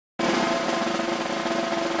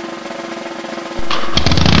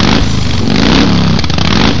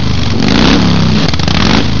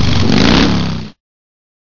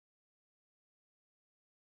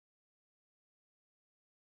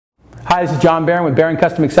Hi, this is John Barron with Barron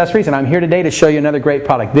Custom Accessories, and I'm here today to show you another great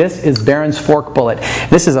product. This is Barron's fork bullet.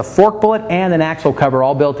 This is a fork bullet and an axle cover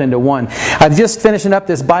all built into one. I'm just finishing up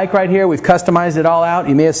this bike right here. We've customized it all out.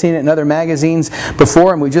 You may have seen it in other magazines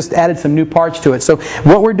before, and we just added some new parts to it. So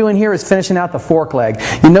what we're doing here is finishing out the fork leg.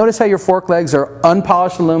 You notice how your fork legs are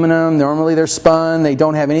unpolished aluminum. Normally they're spun. They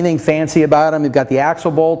don't have anything fancy about them. You've got the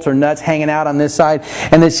axle bolts or nuts hanging out on this side,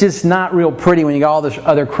 and it's just not real pretty when you got all this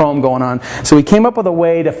other chrome going on. So we came up with a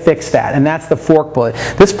way to fix that, and that's the fork bullet.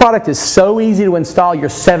 This product is so easy to install, your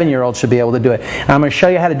 7-year-old should be able to do it. And I'm going to show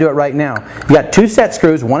you how to do it right now. You got 2 set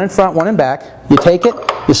screws, one in front, one in back. You take it,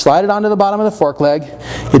 you slide it onto the bottom of the fork leg,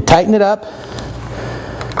 you tighten it up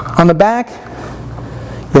on the back,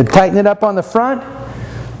 you tighten it up on the front.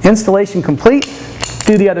 Installation complete.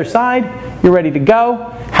 Do the other side. You're ready to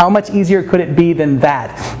go. How much easier could it be than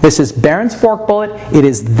that? This is Barron's fork bullet. It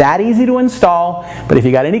is that easy to install, but if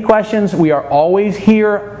you got any questions, we are always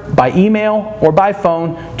here by email or by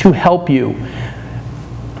phone to help you.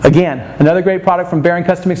 Again, another great product from Barron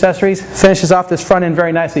Custom Accessories. Finishes off this front end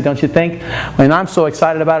very nicely, don't you think? And I'm so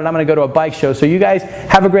excited about it, I'm going to go to a bike show. So you guys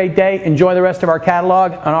have a great day. Enjoy the rest of our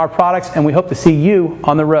catalog and our products, and we hope to see you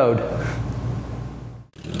on the road.